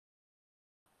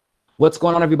What's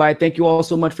going on, everybody? Thank you all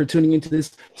so much for tuning into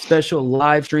this special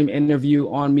live stream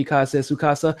interview on Mikasa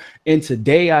Sukasa. And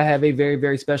today I have a very,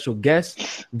 very special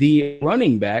guest, the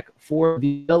running back for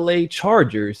the LA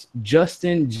Chargers,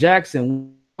 Justin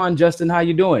Jackson. On Justin, how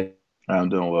you doing? I'm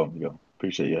doing well, Miguel.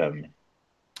 Appreciate you having me.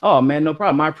 Oh man, no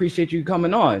problem. I appreciate you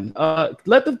coming on.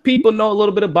 Let the people know a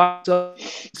little bit about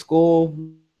school,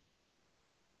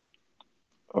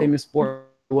 Oh, famous sport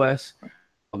West.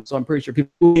 So I'm pretty sure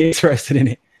people will be interested in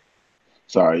it.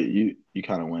 sorry, you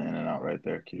kind of went in and out right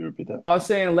there. Can you repeat that? I was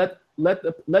saying let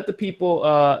the people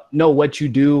know what you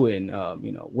do and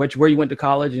where you went to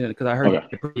college, and because I heard Okay.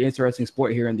 it's a pretty interesting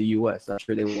sport here in the U.S. I'm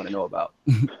sure they want to know about.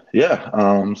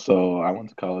 Yeah. So I went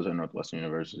to college at Northwestern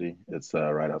University. It's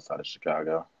right outside of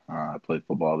Chicago. I played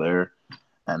football there,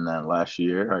 and then last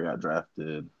year I got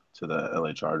drafted to the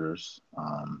LA Chargers.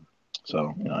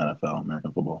 So NFL,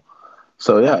 American football.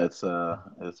 So yeah,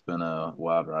 it's been a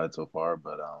wild ride so far,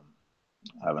 but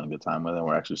having a good time with it.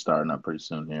 We're actually starting up pretty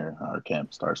soon here. Our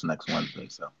camp starts next Wednesday,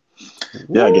 so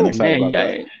yeah, getting Woo, excited man, about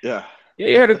that. yeah,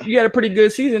 Yeah. yeah, you had a pretty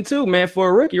good season too, man, for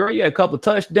a rookie, right? You had a couple of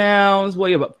touchdowns.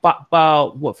 What you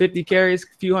about what 50 carries, a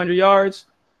few hundred yards,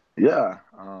 Yeah,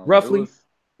 roughly.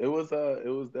 it was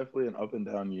definitely an up and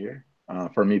down year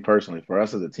for me personally. For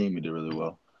us as a team, we did really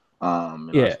well. I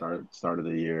Yeah, started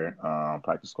the year,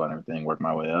 practice squad, and everything, worked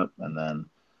my way up, and then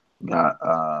got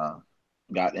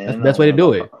got that's the in best way one to of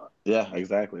do our it. yeah,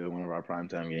 exactly, one of our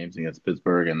primetime games against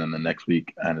Pittsburgh, and then the next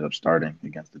week I ended up starting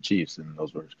against the Chiefs, and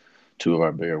those were two of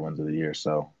our bigger wins of the year.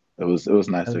 So it was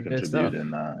nice That's to good contribute stuff.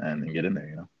 and get in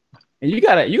there. And you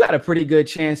got a pretty good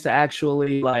chance to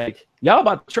actually like y'all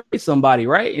about to trade somebody,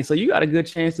 right? And so you got a good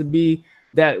chance to be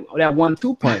that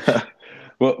 1-2 punch.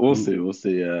 Well, we'll see. We'll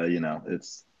see.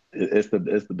 It's the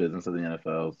business of the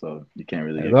NFL, so you can't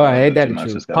really Like, get oh, caught I up hate in that too the much.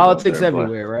 truth. Just got to go out there Politics and play.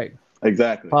 everywhere, right?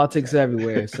 Exactly. Politics Exactly.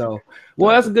 everywhere. So, well,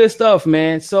 that's Exactly. good stuff,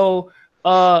 man. So,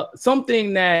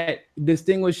 something that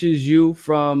distinguishes you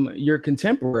from your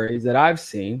contemporaries that I've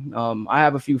seen. I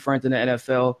have a few friends in the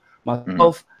NFL Hmm.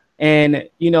 myself, and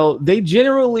they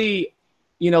generally,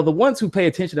 the ones who pay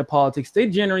attention to politics, they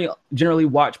generally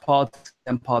watch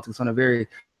politics on a very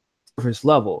surface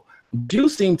level. But you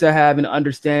seem to have an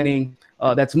understanding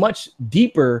that's much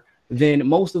deeper than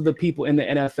most of the people in the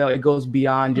NFL. It goes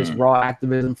beyond just Hmm. raw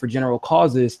activism for general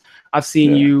causes. I've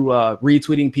seen Yeah. you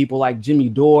retweeting people like Jimmy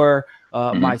Dore,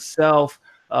 Hmm. myself,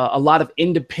 a lot of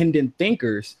independent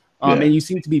thinkers, Yeah. and you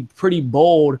seem to be pretty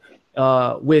bold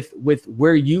with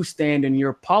where you stand in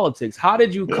your politics. How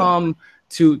did you Yeah. come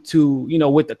to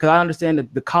with because I understand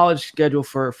that the college schedule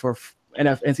for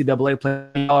NCAA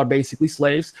players are basically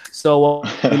slaves. So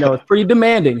it's pretty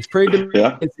demanding. It's pretty demanding.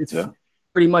 Yeah. It's Yeah.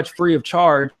 pretty much free of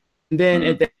charge. And then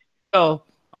at Hmm. the NFL,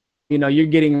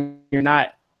 you're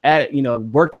not at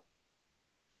work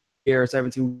here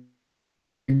 17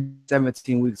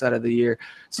 weeks out of the year.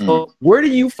 Hmm. So where do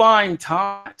you find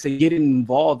time to get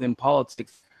involved in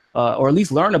politics, or at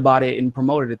least learn about it and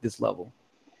promote it at this level?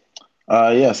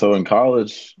 Yeah. So in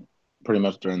college, pretty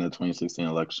much during the 2016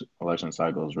 election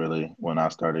cycle is really when I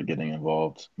started getting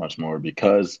involved much more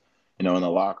because in the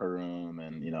locker room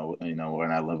and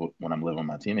when I'm living with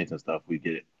my teammates and stuff, we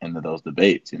get into those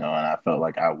debates, and I felt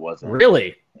like I wasn't.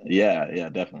 Really? Yeah, yeah,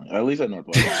 definitely. At least at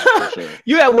Northwestern, for sure.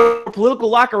 You have more political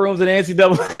locker rooms than Oh yeah,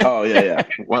 NCAA. yeah,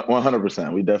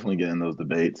 100%. We definitely get in those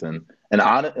debates, and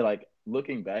honestly, like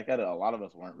looking back at it, a lot of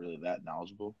us weren't really that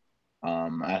knowledgeable.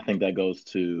 I think that goes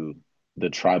to the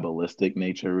tribalistic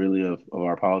nature, really, of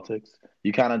our politics.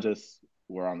 You kind of just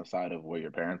were on the side of where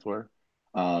your parents were,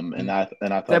 and I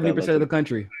thought that led 70% of to the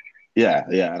country. yeah,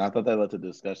 yeah, and I thought that led to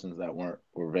discussions that were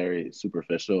very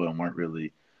superficial and weren't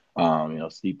really,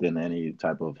 steeped in any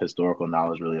type of historical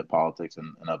knowledge really of politics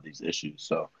and of these issues.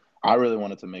 So I really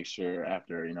wanted to make sure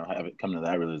after having come to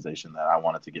that realization that I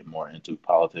wanted to get more into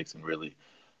politics and really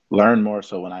learn more.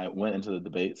 So when I went into the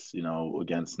debates,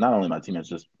 against not only my teammates,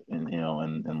 just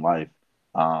in life,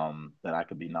 that I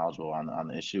could be knowledgeable on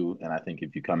the issue. And I think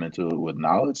if you come into it with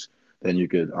knowledge, then you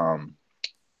could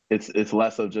it's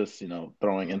less of just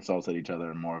throwing insults at each other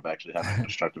and more of actually having a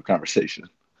constructive conversation.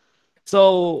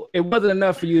 So it wasn't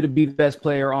enough for you to be the best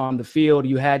player on the field.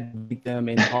 You had to beat them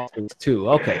in politics too.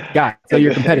 Okay, got it. So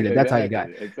you're competitive. That's how you got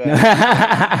Exactly, exactly,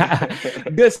 it.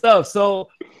 exactly. Good stuff. So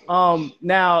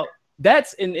now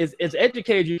that's in as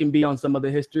educated you can be on some of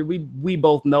the history. We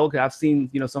both know because I've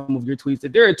seen some of your tweets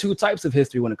that there are two types of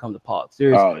history when it comes to politics.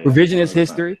 There's Oh yeah, one revisionist hundred percent.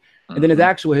 history, and then there's Hmm.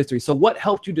 actual history. So what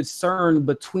helped you discern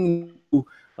between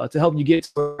to help you get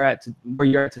to where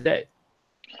you're at today?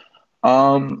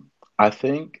 I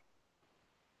think,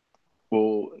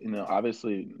 well,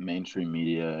 obviously mainstream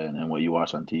media and what you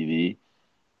watch on TV,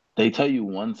 they tell you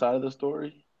one side of the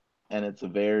story, and it's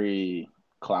very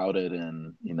clouded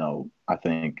in, I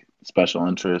think special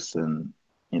interests and,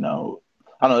 I don't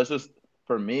know, it's just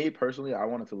for me personally, I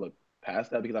wanted to look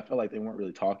past that because I felt like they weren't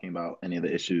really talking about any of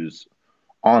the issues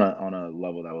on a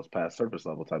level that was past surface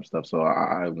level type stuff. So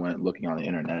I went looking on the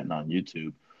internet and on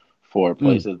YouTube for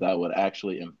places that would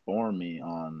actually inform me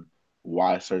on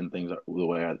why certain things are the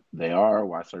way they are,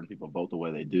 why certain people vote the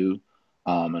way they do,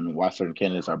 and why certain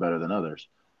candidates are better than others.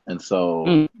 And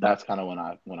so that's kind of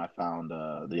when I found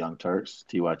the Young Turks,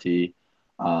 TYT,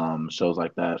 shows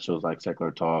like that, shows like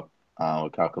Secular Talk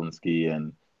with Kyle Kalinske,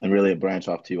 and really a branch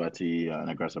off TYT and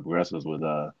Aggressive Progressives with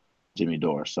Jimmy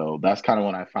Dore. So that's kind of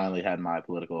when I finally had my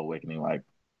political awakening. Like,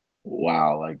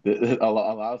 wow, like a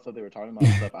lot of stuff they were talking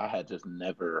about, stuff I had just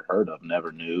never heard of,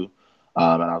 never knew,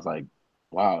 and I was like,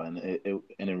 wow.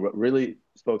 And what really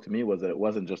spoke to me was that it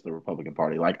wasn't just the Republican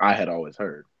Party, like I had always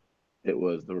heard. It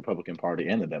was the Republican Party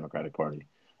and the Democratic Party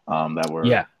that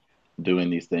were doing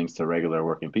these things to regular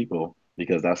working people,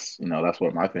 because that's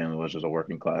what my family was, just a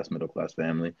working class, middle class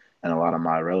family, and a lot of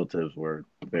my relatives were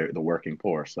the working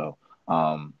poor. So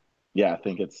yeah, I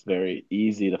think it's very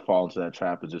easy to fall into that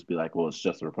trap and just be like, well, it's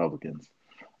just the Republicans.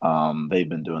 They've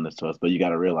been doing this to us. But you got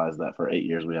to realize that for 8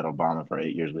 years we had Obama, for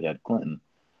 8 years we had Clinton.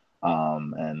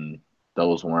 And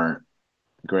those weren't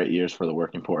great years for the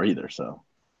working poor either. So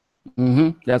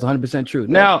that's 100% true.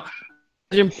 Now,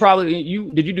 probably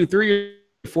did you do 3 years,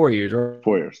 4 years, or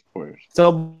 4 years? 4 years.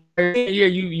 So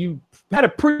you had a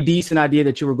pretty decent idea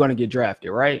that you were going to get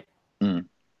drafted, right?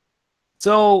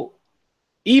 So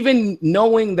even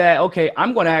knowing that, okay,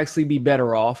 I'm going to actually be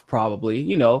better off,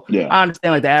 probably, I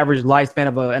understand like the average lifespan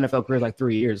of an NFL career is like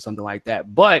 3 years or something like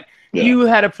that. But you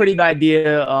had a pretty good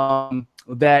idea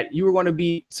that you were going to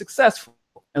be successful.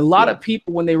 And a lot of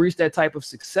people, when they reach that type of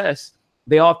success,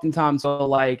 they oftentimes are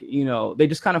like, they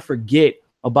just kind of forget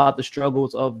about the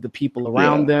struggles of the people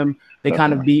around them. They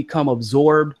kind of become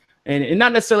absorbed, and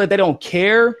not necessarily they don't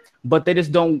care, but they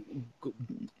just don't.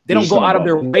 They don't go out of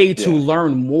their way to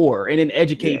learn more and then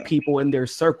educate people in their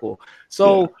circle.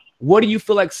 So what do you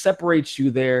feel like separates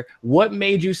you there? What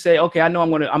made you say, okay, I know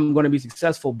I'm gonna be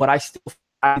successful, but I still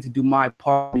need to do my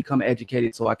part, become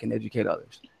educated so I can educate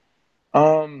others?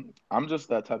 I'm just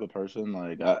that type of person.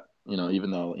 Like,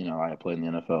 even though, I play in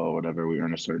the NFL or whatever, we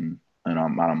earn a certain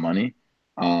amount of money.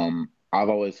 I've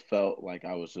always felt like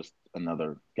I was just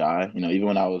another guy. Even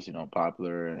when I was,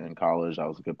 popular in college, I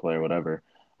was a good player, whatever.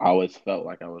 I always felt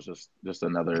like I was just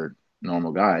another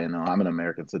normal guy. I'm an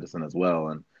American citizen as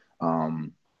well,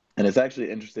 and it's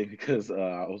actually interesting because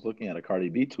I was looking at a Cardi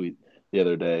B tweet the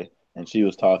other day, and she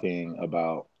was talking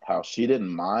about how she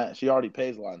didn't mind. She already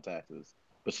pays a lot in taxes,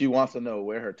 but she wants to know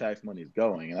where her tax money is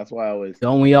going, and that's why I always say,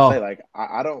 like,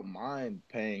 I don't mind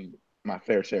paying my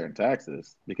fair share in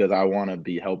taxes because I want to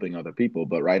be helping other people.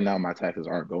 But right now, my taxes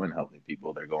aren't going to helping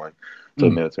people. They're going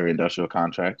to military industrial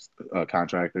contractors.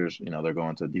 They're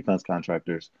going to defense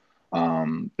contractors.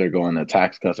 They're going to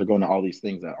tax cuts. They're going to all these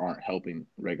things that aren't helping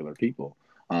regular people.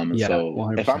 So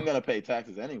 100%. If I'm going to pay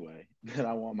taxes anyway, then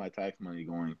I want my tax money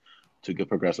going to good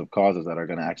progressive causes that are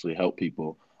going to actually help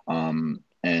people. And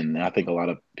I think a lot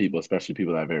of people, especially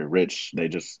people that are very rich, they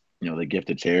just, they gift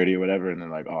to charity or whatever, and they're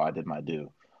like, oh, I did my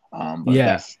due.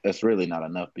 But that's really not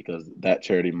enough, because that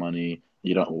charity money,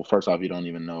 first off, you don't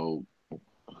even know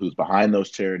who's behind those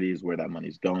charities, where that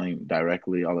money's going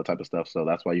directly, all that type of stuff. So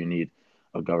that's why you need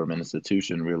a government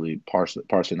institution really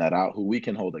parsing that out, who we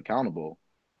can hold accountable.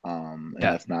 And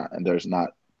there's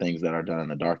not things that are done in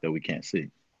the dark that we can't see.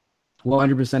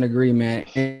 100% agree, man.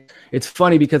 And it's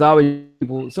funny because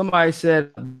somebody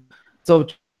said, so,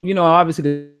 obviously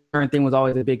the current thing was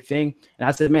always a big thing. And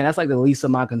I said, man, that's like the least of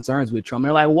my concerns with Trump. And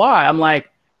they're like, why? I'm like,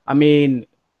 I mean,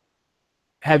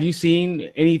 have you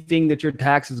seen anything that your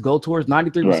taxes go towards?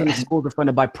 93% of schools are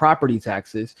funded by property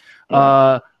taxes.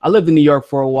 I lived in New York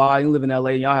for a while. You live in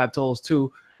LA, and y'all have tolls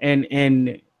too.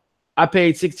 And I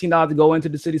paid $16 to go into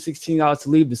the city, $16 to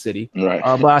leave the city.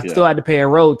 But I still had to pay a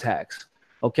road tax.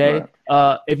 Okay.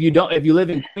 If you live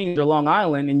in Queens or Long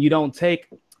Island and you don't take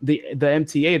the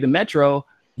MTA, the metro,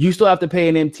 you still have to pay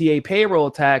an MTA payroll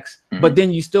tax, but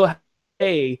then you still have to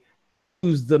pay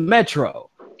use the metro.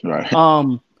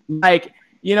 Say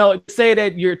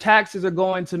that your taxes are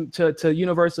going to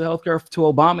universal healthcare, to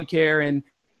Obamacare, and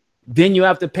then you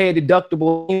have to pay a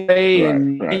deductible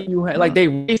anyway, they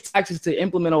raise taxes to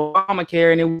implement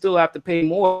Obamacare, and then we still have to pay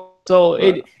more. So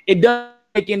it doesn't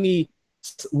make any,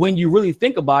 when you really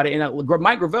think about it. And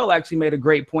Mike Gravel actually made a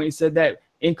great point. He said that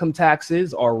income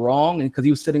taxes are wrong, and because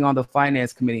he was sitting on the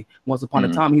finance committee once upon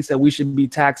a time, he said we should be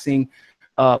taxing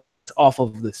off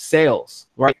of the sales,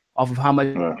 right? Off of how much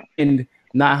and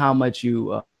not how much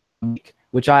you make.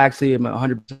 which I actually am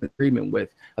 100% agreement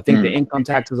with. I think the income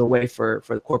tax is a way for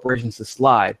the corporations to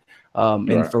slide,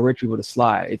 and for rich people to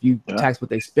slide. If you tax what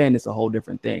they spend, it's a whole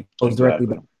different thing. It goes directly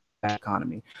back to the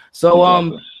economy.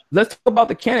 So let's talk about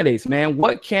the candidates, man.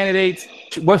 What candidates?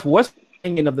 What's the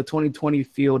opinion of the 2020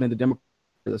 field in the Democrats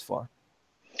this far?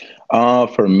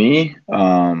 For me,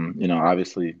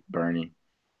 obviously Bernie,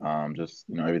 just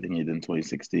everything he did in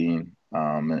 2016,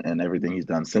 and everything he's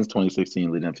done since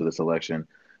 2016 leading up to this election.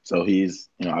 So he's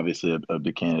obviously a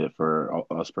big candidate for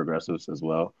us progressives as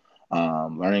well.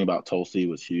 Learning about Tulsi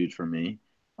was huge for me,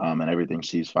 and everything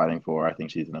she's fighting for. I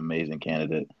think she's an amazing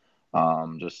candidate.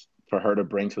 Just for her to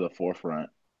bring to the forefront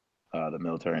the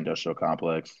military-industrial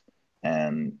complex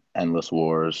and endless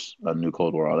wars, a new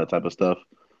Cold War, all that type of stuff.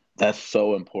 That's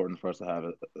so important for us to have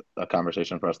a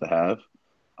conversation for us to have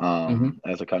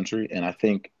as a country. And I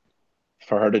think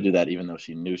for her to do that, even though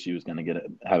she knew she was going to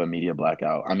have a media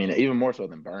blackout, I mean, even more so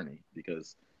than Bernie,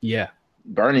 because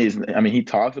Bernie's, he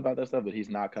talks about that stuff, but he's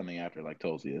not coming after like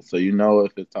Tulsi is. So,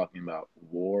 if it's talking about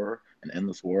war and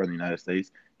endless war in the United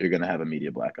States, you're going to have a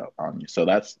media blackout on you. So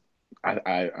that's,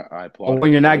 I applaud. Or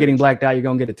when you're not getting blacked out, you're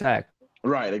going to get attacked.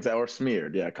 Right, exactly. Or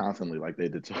smeared, constantly, like they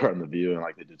did to her on The View and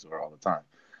like they did to her all the time.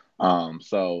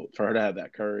 So for her to have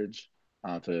that courage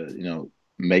to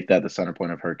make that the center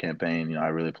point of her campaign, I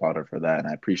really applaud her for that, and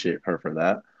I appreciate her for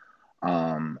that.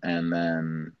 And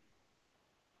then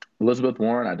Elizabeth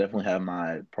Warren, I definitely have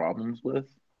my problems with.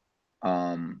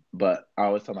 But I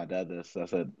always tell my dad this. I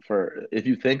said, if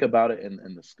you think about it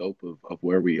in the scope of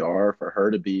where we are, for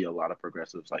her to be a lot of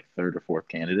progressives like third or fourth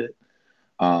candidate,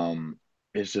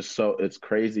 it's just it's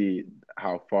crazy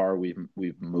how far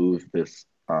we've moved this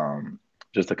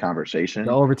just a conversation.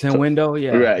 The Overton window,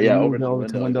 Right,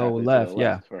 Overton window exactly, left,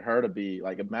 yeah. For her to be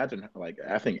like, imagine, like,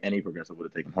 I think any progressive would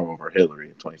have taken her over Hillary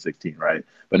in 2016, right?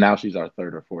 But now she's our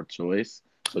third or fourth choice.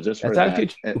 So just for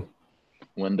that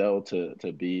window to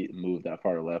be moved that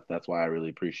far left, that's why I really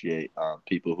appreciate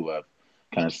people who have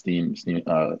kind of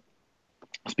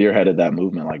spearheaded that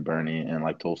movement, like Bernie and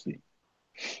like Tulsi.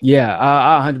 Yeah,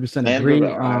 I 100% agree.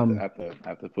 I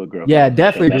have to put Gravel. Yeah,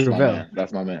 definitely Gravel.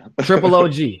 That's my man. Triple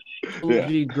OG.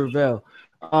 OG Gravel.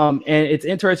 And it's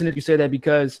interesting that you say that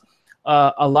because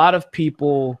a lot of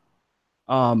people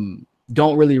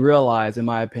don't really realize, in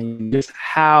my opinion, just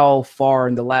how far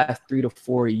in the last 3 to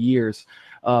 4 years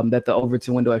that the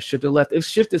Overton window has shifted left. It's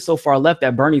shifted so far left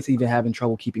that Bernie's even having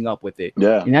trouble keeping up with it.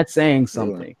 Yeah. And that's saying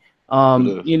something.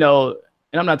 Really.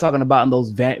 And I'm not talking about in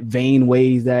those vain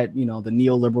ways that, the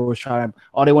neoliberals try to,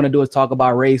 all they want to do is talk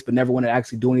about race, but never want to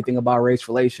actually do anything about race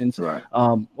relations, right.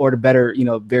 Or to better,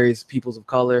 various peoples of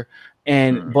color.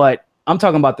 And, but I'm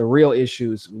talking about the real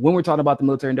issues. When we're talking about the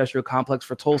military industrial complex,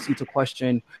 for Tulsi to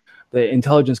question the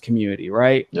intelligence community,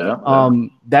 right?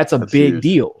 That's a big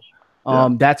deal.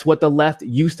 That's what the left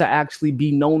used to actually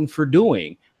be known for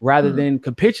doing. Rather than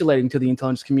capitulating to the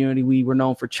intelligence community, we were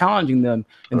known for challenging them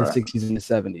in the 60s and the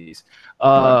 70s.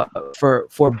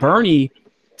 For Bernie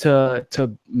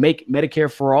to make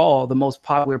Medicare for all the most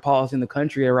popular policy in the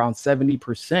country at around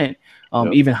 70%,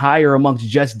 even higher amongst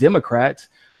just Democrats,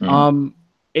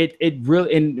 it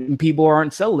really, and people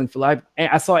aren't settling for life. And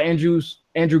I saw Andrew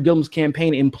Gillum's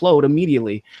campaign implode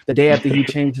immediately the day after he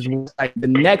changed his website. The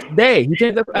next day, he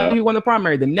changed after he won the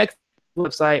primary. The next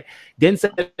website didn't say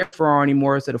for all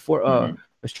anymore. It said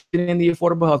in the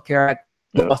Affordable Health Care Act,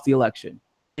 lost the election.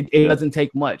 It doesn't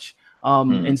take much.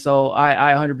 And so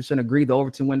I 100% agree. The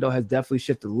Overton window has definitely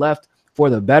shifted left for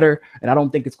the better. And I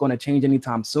don't think it's going to change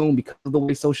anytime soon because of the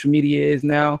way social media is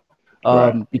now.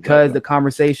 Because the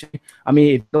conversation, if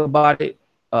you think about it,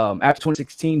 after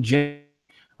 2016,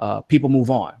 people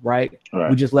move on, right?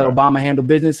 We just let Obama handle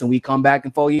business and we come back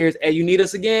in 4 years. Hey, you need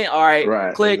us again? All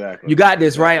right, click. Exactly. You got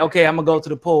this, right? Okay, I'm going to go to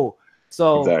the poll.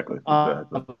 So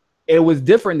it was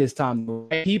different this time.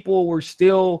 People were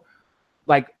still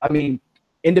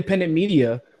independent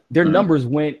media, their numbers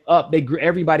went up.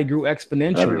 Everybody grew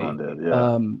exponentially. Everyone did,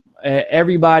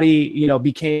 everybody,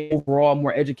 became overall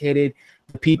more educated.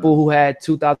 The people who had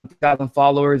 2,000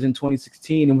 followers in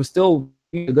 2016 and was still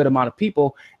a good amount of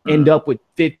people end up with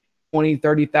 50, 20,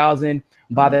 30,000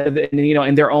 by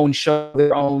in their own show,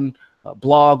 their own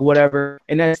blog, whatever.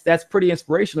 And that's pretty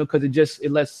inspirational because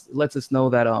it lets us know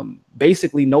that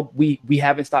basically we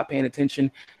haven't stopped paying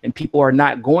attention and people are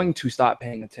not going to stop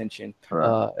paying attention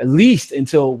at least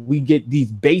until we get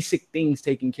these basic things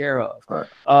taken care of.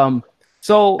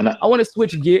 So I want to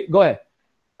switch gear. Go ahead.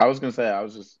 I was gonna say I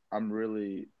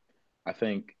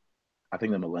think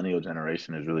the millennial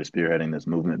generation is really spearheading this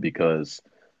movement because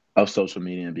of social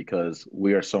media because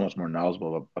we are so much more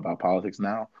knowledgeable about politics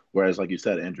now. Whereas, like you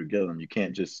said, Andrew Gillum, you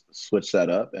can't just switch that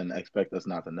up and expect us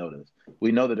not to notice.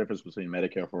 We know the difference between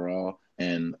Medicare for all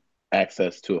and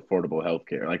access to affordable health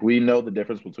care. Like, we know the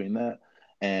difference between that.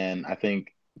 And I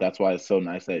think that's why it's so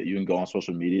nice that you can go on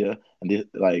social media and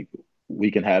like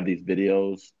we can have these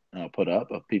videos put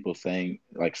up of people saying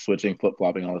like switching, flip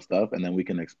flopping, all this stuff, and then we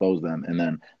can expose them, and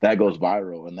then that goes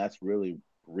viral, and that's really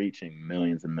reaching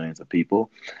millions and millions of people,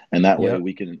 and that way Yep.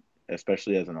 we can,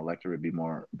 especially as an electorate, be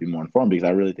more informed because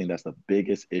I really think that's the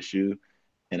biggest issue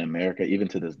in America, even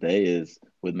to this day, is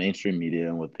with mainstream media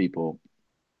and with people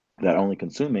that only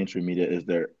consume mainstream media is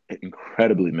they're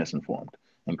incredibly Yeah, misinformed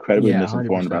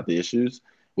 100%. about the issues,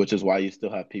 which is why you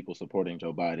still have people supporting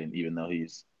Joe Biden, even though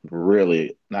he's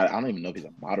really not, I don't even know if he's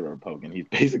a moderate Republican. He's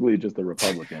basically just a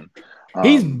Republican.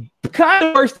 He's Um, kind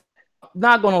of worse.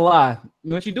 Not gonna lie,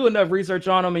 once you do enough research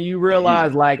on him and you he's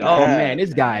realize, like, oh man, bad,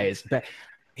 this guy man. is bad.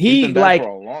 He's He been bad for like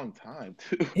a long time,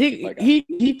 too. he Like, he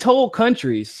he told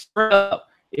countries straight up,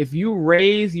 if you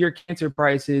raise your cancer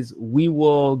prices, we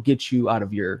will get you out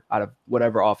of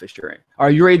whatever office you're in. Or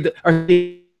you raise or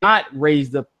not raise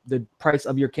the price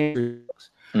of your cancer drugs,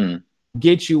 mm,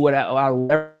 get you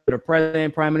whatever the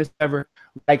president, prime minister, ever.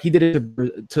 Like he did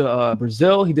it to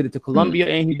Brazil, he did it to mm, Colombia,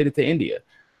 and he did it to India.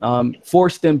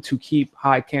 Forced them to keep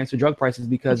high cancer drug prices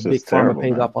because it's big just pharma terrible,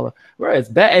 pays man. off all the right. It's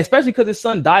bad, especially because his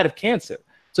son died of cancer.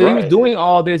 So he was Right. doing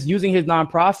all this using his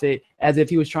nonprofit as if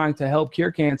he was trying to help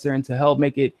cure cancer and to help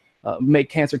make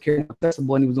cancer care more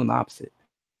accessible, and he was doing the opposite.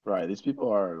 Right. These people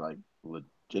are like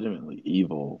legitimately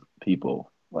evil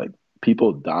people. Like,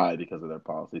 people die because of their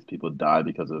policies. People die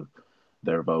because of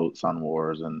their votes on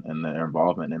wars and their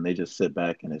involvement, and they just sit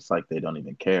back and it's like they don't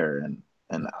even care. And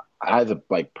I,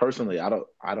 like, personally, I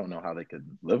don't know how they could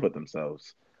live with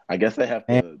themselves. I guess they have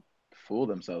And to fool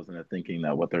themselves into thinking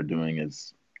that what they're doing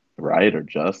is right or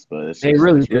just, but they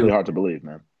really it's really do. hard to believe,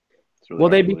 man. It's really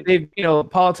Well, hard to believe.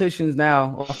 politicians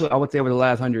now, also, I would say over the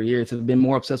last 100 years, have been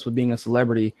more obsessed with being a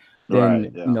celebrity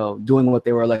Right. than, Yeah. doing what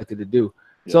they were elected to do.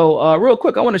 Yeah. So, real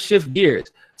quick, I want to shift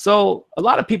gears. So, a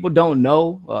lot of people don't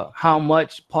know how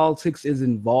much politics is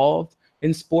involved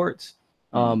in sports.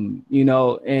 Mm,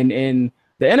 And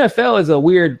the NFL is a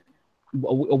weird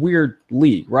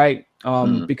league, right?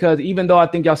 mm, Because even though I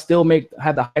think y'all still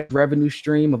have the highest revenue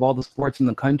stream of all the sports in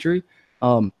the country,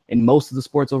 in most of the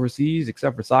sports overseas,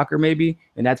 except for soccer, maybe,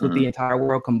 and that's with the mm. entire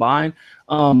world combined.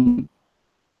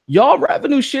 Y'all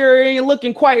revenue share ain't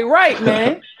looking quite right,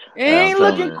 man. It Yeah, I'm ain't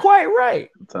telling looking you. quite right.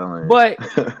 I'm telling But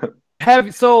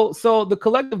you. so the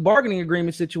collective bargaining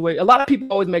agreement situation. A lot of people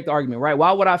always make the argument, right?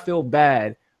 Why would I feel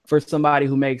bad for somebody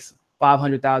who makes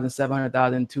 500,000,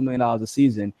 700,000, $2 million a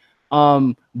season?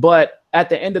 But at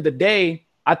the end of the day,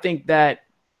 I think that,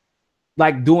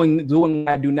 like, doing what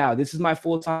I do now, this is my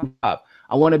full-time job.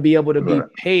 I want to be able to be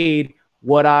Right. paid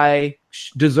what I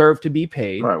deserve to be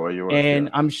paid, Right, where you work, and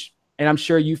yeah. I'm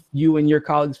sure you and your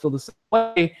colleagues feel the same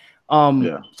way.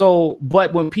 Yeah. So,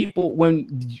 but when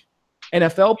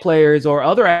NFL players or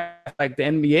other like the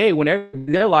NBA, whenever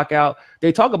they're lockout,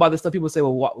 they talk about this stuff. People say,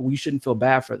 well, we shouldn't feel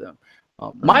bad for them.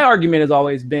 My Mm, argument has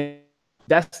always been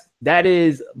that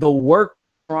is the work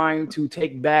trying to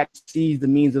take back, seize the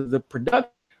means of the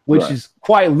production, which right. is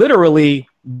quite literally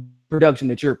production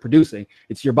that you're producing.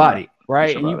 It's your Yeah. body, It's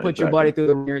right? And you about it, put your body exactly. through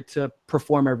the ringer to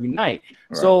perform every night.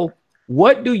 Right. So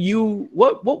what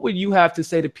would you have to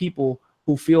say to people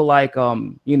who feel like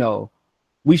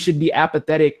we should be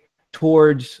apathetic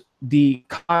towards the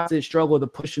constant struggle, the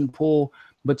push and pull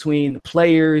between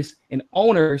players and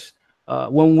owners,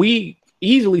 when we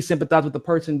easily sympathize with the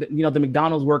person that, the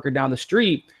McDonald's worker down the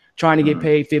street trying to get Mm,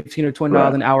 paid $15 or $20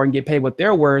 right. an hour and get paid what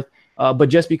they're worth. But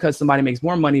just because somebody makes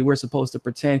more money, we're supposed to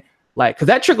pretend like, because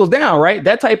that trickles down, right?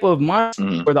 That type of mindset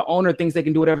Mm, where the owner thinks they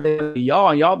can do whatever they want to y'all,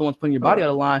 and y'all the ones putting your body right.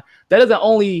 on the line. That doesn't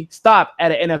only stop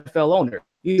at an NFL owner.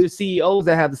 You CEOs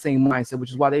that have the same mindset,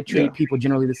 which is why they Yeah, treat people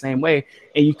generally the same way.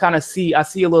 And you kind of I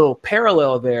see a little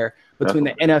parallel there between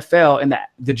the definitely. NFL and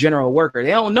the general worker.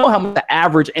 They don't know how much the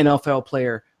average NFL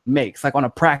player makes, like on a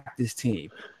practice team,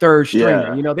 third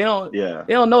stringer. Yeah. Yeah.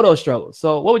 They don't know those struggles.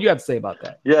 So what would you have to say about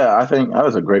that? Yeah, I think that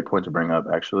was a great point to bring up,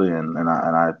 actually, and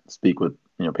I speak with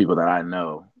people that I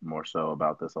know more so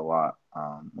about this a lot,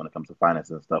 when it comes to finance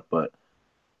and stuff. But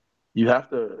you have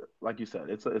to, like you said,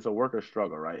 it's a worker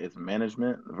struggle, right? It's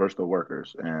management versus the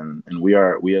workers, and we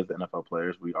as the NFL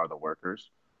players, we are the workers,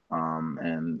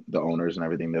 and the owners and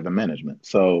everything, they're the management.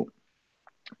 So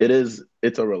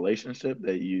it's a relationship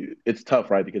it's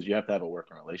tough, right? Because you have to have a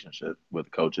working relationship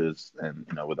with coaches and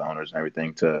with the owners and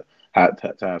everything to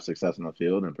have success in the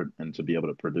field and to be able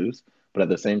to produce. But at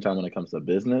the same time, when it comes to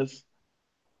business,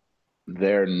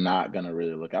 they're not going to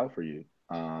really look out for you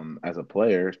as a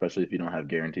player, especially if you don't have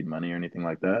guaranteed money or anything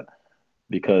like that,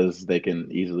 because they can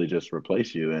easily just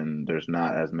replace you, and there's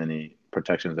not as many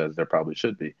protections as there probably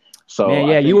should be. So Man,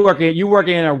 I yeah, think, you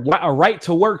working in a right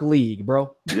to work league,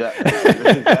 bro. yeah,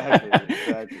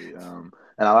 exactly.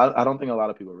 And I don't think a lot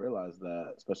of people realize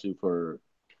that, especially for,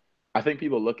 I think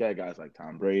people look at guys like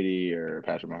Tom Brady or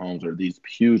Patrick Mahomes or these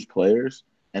huge players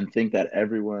and think that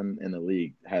everyone in the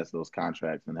league has those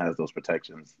contracts and has those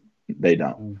protections. They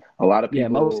don't. A lot of Yeah,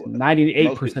 most people,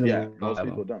 98% of most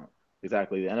people them. don't.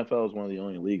 Exactly. The NFL is one of the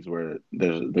only leagues where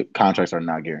the contracts are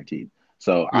not guaranteed.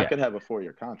 So I Yeah. could have a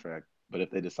 4-year contract, but if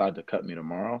they decide to cut me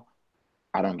tomorrow,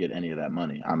 I don't get any of that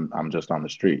money. I'm just on the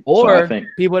street. So I Or think,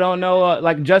 people don't know,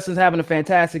 like Justin's having a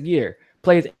fantastic year.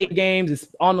 Plays 8 games,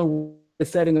 is on the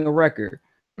setting a record.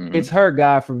 It's hurt,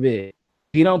 God forbid.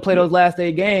 If you don't play those last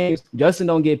 8 games, Justin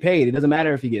don't get paid. It doesn't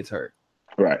matter if he gets hurt.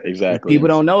 right, exactly. People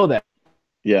don't know that.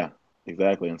 Yeah,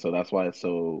 exactly. And so that's why it's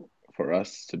so, for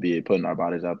us to be putting our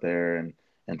bodies out there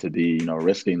and to be,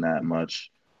 risking that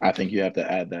much, I think you have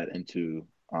to add that into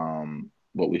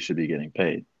what we should be getting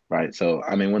paid, right? So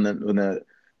I mean, when the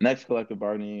next collective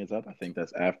bargaining is up, I think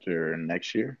that's after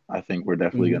next year. I think we're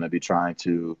definitely going to be trying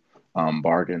to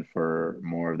bargain for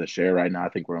more of the share. Right now, I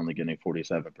think we're only getting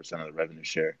 47% of the revenue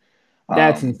share.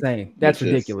 That's insane. That's Which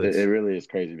is, ridiculous. it really is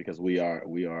crazy because we are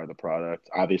the product.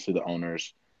 Obviously, the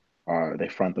owners they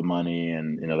front the money,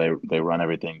 and they run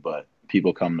everything, but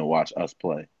people come to watch us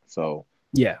play. So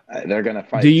Yeah. they're gonna Do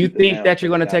fight you tooth and think nail that for you're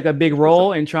going to the take a big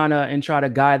role in trying to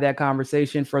guide that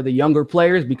conversation for the younger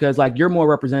players? Because like you're more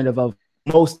representative of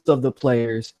most of the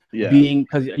players being,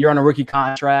 because you're on a rookie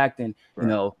contract, and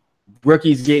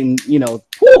rookies getting,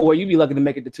 well, you'd be lucky to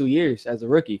make it to 2 years as a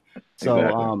rookie. So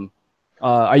Exactly.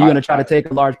 are you going to try to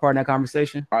take a large part in that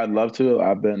conversation? I'd love to.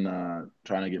 I've been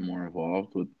trying to get more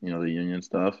involved with the union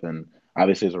stuff, and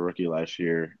obviously as a rookie last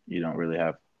year, you don't really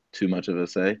have too much of a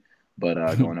say. But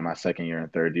going to my second year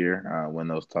and third year, when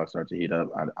those talks start to heat up,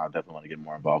 I definitely want to get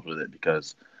more involved with it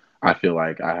because I feel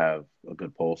like I have a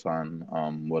good pulse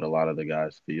on what a lot of the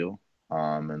guys feel,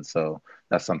 and so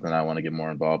that's something I want to get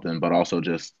more involved in. But also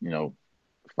just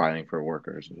fighting for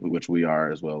workers, which we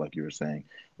are as well, like you were saying,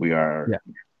 we are. Yeah.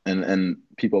 And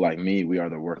people like me, we are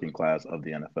the working class of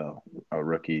the NFL.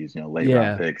 Rookies, late round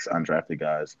Yeah. picks, undrafted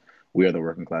guys. We are the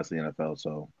working class of the NFL.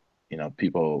 So,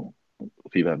 people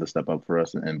have to step up for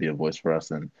us and be a voice for us.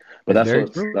 But It's that's very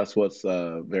what's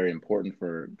true. very important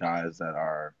for guys that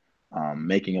are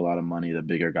making a lot of money. The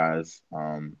bigger guys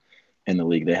in the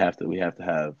league, we have to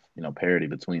have parity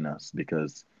between us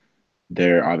because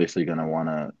they're obviously going to want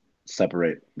to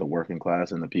separate the working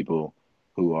class and the people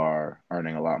who are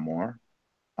earning a lot more.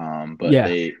 But Yeah,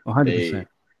 they 100%.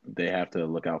 have to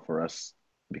look out for us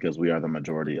because we are the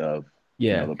majority of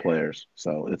Yeah. the players.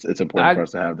 So it's important for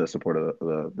us to have the support of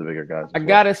the bigger guys. I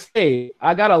gotta say,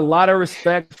 I got a lot of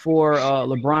respect for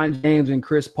LeBron James and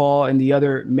Chris Paul and the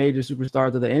other major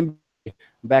superstars of the NBA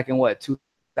back in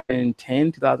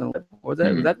 2010, 2011. Was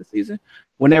that the season?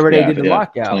 Whenever they did the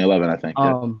lockout. 2011, I think.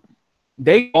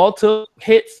 They all took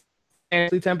hits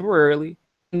temporarily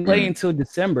and play until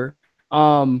December.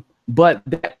 But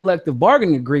that collective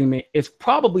bargaining agreement is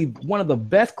probably one of the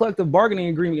best collective bargaining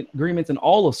agreements in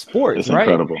all of sports, right?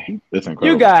 Incredible. It's incredible.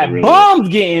 You got bums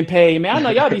getting paid, man. I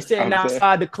know y'all be sitting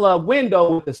outside the club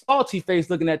window with a salty face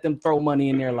looking at them throw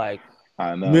money in there like,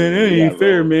 I know, man, that ain't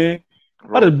fair, man.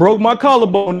 I just broke my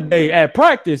collarbone today at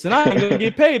practice, and I ain't going to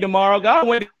get paid tomorrow. I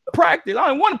went to practice. I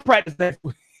don't want to practice next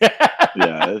week.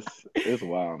 Yeah, it's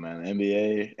wild, man.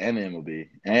 NBA and MLB,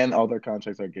 and all their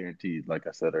contracts are guaranteed, like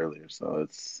I said earlier. So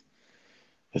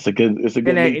it's a good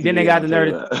Then they got the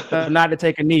nerve not to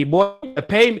take a knee. Boy,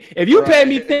 pay me. If you pay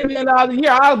me $10 million a year,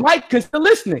 I might consider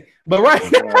listening. But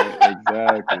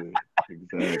exactly.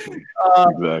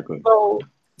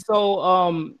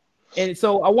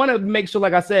 So I want to make sure,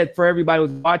 like I said, for everybody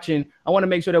who's watching, I want to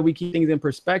make sure that we keep things in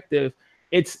perspective.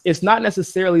 It's not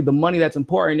necessarily the money that's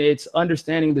important. It's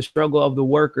understanding the struggle of the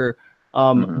worker.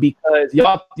 Because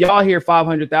y'all hear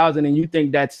 500,000 and you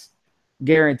think that's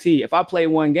guaranteed. If I play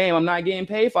one game, I'm not getting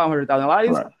paid 500,000. A lot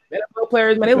of these NFL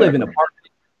players, man, they live in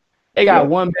apartments. They got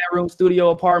 1-bedroom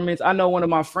studio apartments. I know one of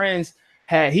my friends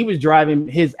he was driving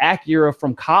his Acura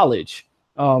from college,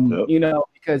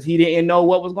 because he didn't know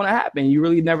what was going to happen. You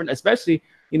really never, especially,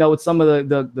 with some of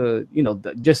the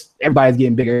just everybody's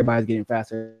getting bigger, everybody's getting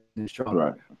faster and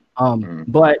stronger.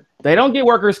 But they don't get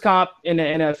workers' comp in the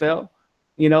NFL.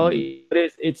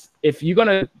 It's if you're going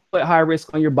to put high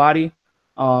risk on your body,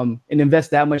 and invest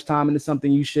that much time into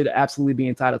something, you should absolutely be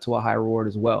entitled to a high reward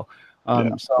as well.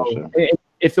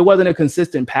 If it wasn't a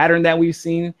consistent pattern that we've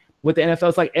seen with the NFL,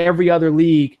 it's like every other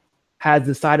league has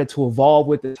decided to evolve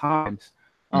with the times.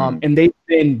 And they've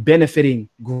been benefiting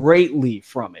greatly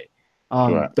from it.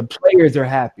 The players are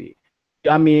happy.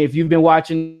 I mean, if you've been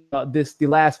watching the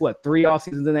last 3 off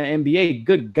seasons in the NBA,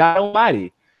 good God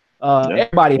Almighty,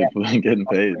 everybody people ain't getting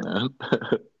paid, man.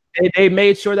 They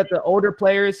made sure that the older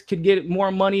players could get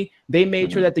more money. They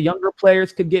made sure that the younger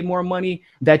players could get more money,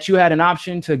 that you had an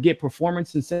option to get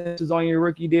performance incentives on your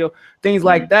rookie deal, things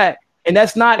like that. And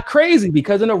that's not crazy,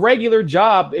 because in a regular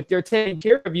job, if they're taking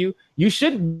care of you, you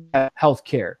should have health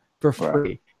care for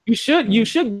free. You should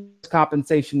get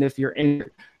compensation if you're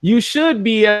injured. You should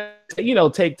be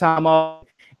take time off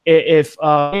if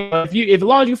as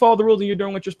long as you follow the rules and you're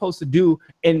doing what you're supposed to do,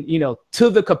 and to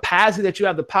the capacity that you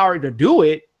have the power to do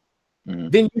it,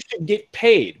 then you should get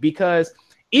paid. Because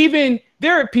even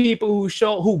there are people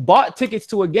who bought tickets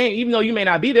to a game, even though you may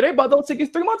not be there. They bought those tickets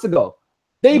 3 months ago.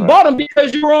 They bought them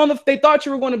because you were they thought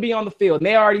you were going to be on the field, and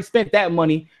they already spent that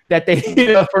money that they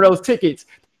for those tickets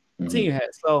the team had.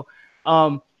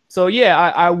 So yeah,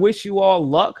 I wish you all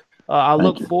luck. I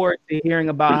look forward to hearing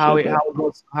about how it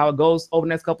goes over the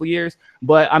next couple of years.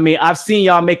 But I mean, I've seen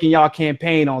y'all making y'all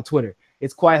campaign on Twitter.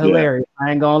 It's quite hilarious. I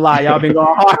ain't gonna lie, y'all been going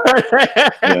hard.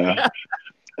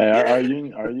 Hey, our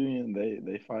union,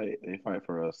 they fight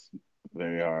for us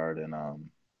very hard, and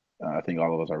I think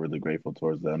all of us are really grateful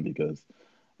towards them, because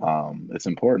it's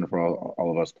important for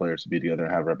all of us players to be together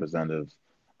and have representatives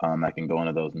that can go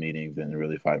into those meetings and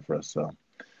really fight for us. So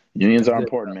unions are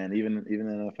important, man, even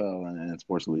in NFL and in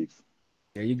sports leagues.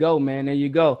 There you go, man. There you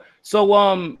go.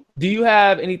 So do you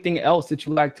have anything else that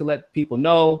you like to let people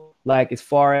know, like as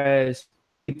far as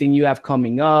anything you have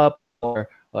coming up, or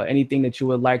anything that you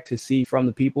would like to see from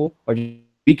the people? Or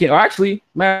actually,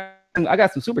 man, I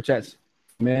got some super chats,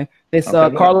 man. It's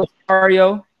Carlos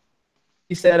Mario.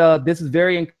 He said, this is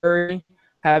very encouraging,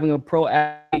 having a pro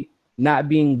athlete not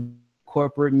being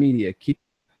corporate media.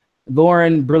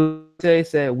 Lauren Brillante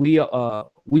said,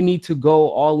 we need to go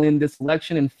all in this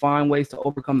election and find ways to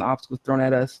overcome the obstacles thrown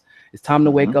at us. It's time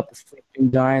to wake up the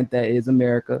sleeping giant that is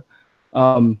America.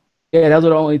 Yeah, those are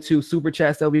the only 2 super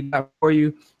chats that we got for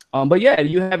you. But yeah, do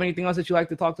you have anything else that you like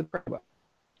to talk to the press about?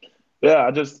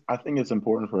 Yeah, I think it's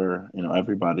important for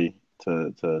everybody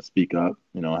to speak up,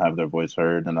 have their voice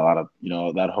heard, and a lot of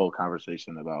that whole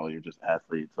conversation about, oh, you're just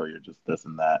athletes, or you're just this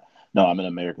and that. No, I'm an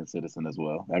American citizen as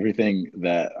well. Everything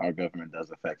that our government does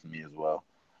affects me as well.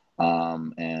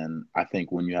 And I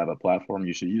think when you have a platform,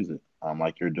 you should use it,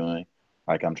 like you're doing,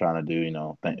 like I'm trying to do.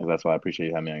 That's why I appreciate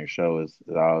you having me on your show. Is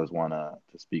that I always want to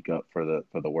speak up for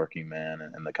the working man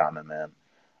and the common man.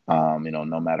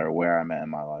 No matter where I'm at in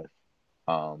my life.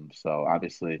 So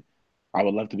obviously, I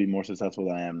would love to be more successful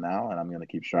than I am now, and I'm going to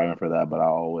keep striving for that. But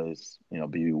I'll always,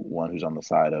 be one who's on the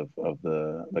side of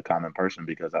the common person,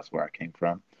 because that's where I came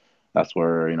from. That's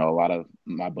where a lot of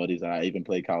my buddies that I even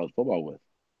played college football with,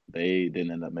 they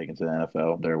didn't end up making it to the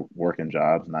NFL. They're working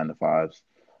jobs, 9 to 5s,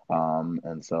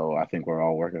 and so I think we're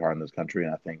all working hard in this country,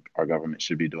 and I think our government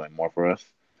should be doing more for us,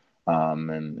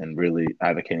 and really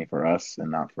advocating for us, and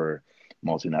not for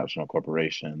multinational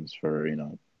corporations, for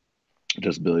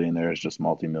just billionaires, just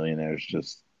multimillionaires,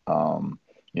 just the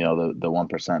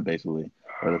 1% basically,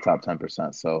 or the top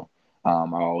 10%. So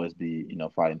I'll always be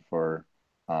fighting for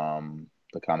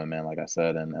the common man, like I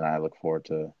said, and I look forward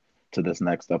to this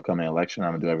next upcoming election.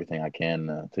 I'm gonna do everything I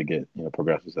can to get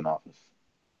progressives in office.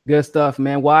 Good stuff,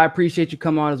 man. Well, I appreciate you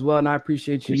coming on as well, and I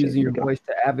appreciate you using your voice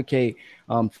to advocate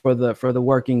for the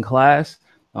working class.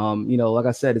 Like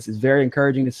I said, it's very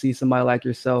encouraging to see somebody like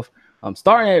yourself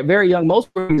starting at very young.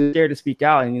 Most people are scared to speak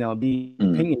out and be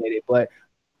opinionated, but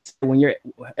when your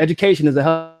education is a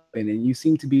help, and you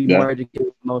seem to be more educated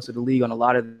than most of the league on a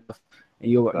lot of stuff,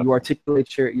 and you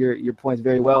articulate your points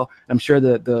very well. I'm sure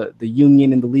the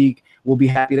union and the league will be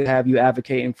happy to have you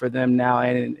advocating for them now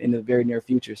and in the very near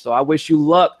future. So I wish you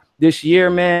luck this year,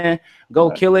 man.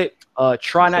 Go kill it.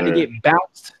 Try not to get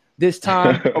bounced this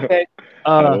time. Okay.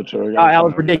 That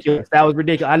was ridiculous. That was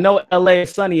ridiculous. I know LA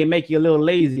is sunny and make you a little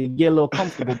lazy and get a little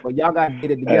comfortable, but y'all got to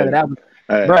get it together. That was,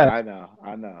 bro. I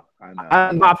know.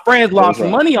 My friends lost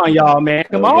some money on y'all, man.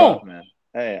 Come on, rough, man.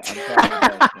 Hey, I'm trying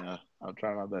my best, I'm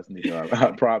trying my best, Niko.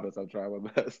 I promise I'm trying my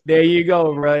best. There you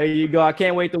go, bro. There you go. I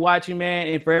can't wait to watch you, man.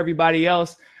 And for everybody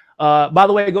else, by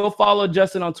the way, go follow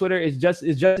Justin on Twitter. It's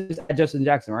Justin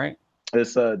Jackson, right?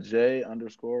 It's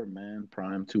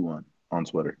J_man_prime21 on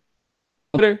Twitter.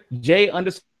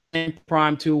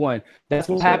 J_prime21. That's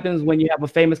what happens when you have a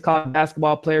famous college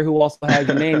basketball player who also has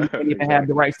your name. You don't even have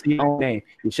the rights to your own name.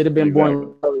 You should have been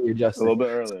born earlier, Justin. A little bit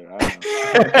earlier. I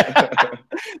know.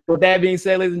 With that being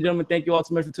said, ladies and gentlemen, thank you all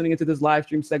so much for tuning into this live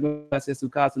stream segment. I said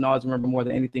Sukasa, and always remember, more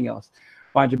than anything else,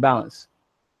 find your balance.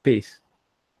 Peace.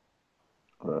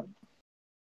 Right.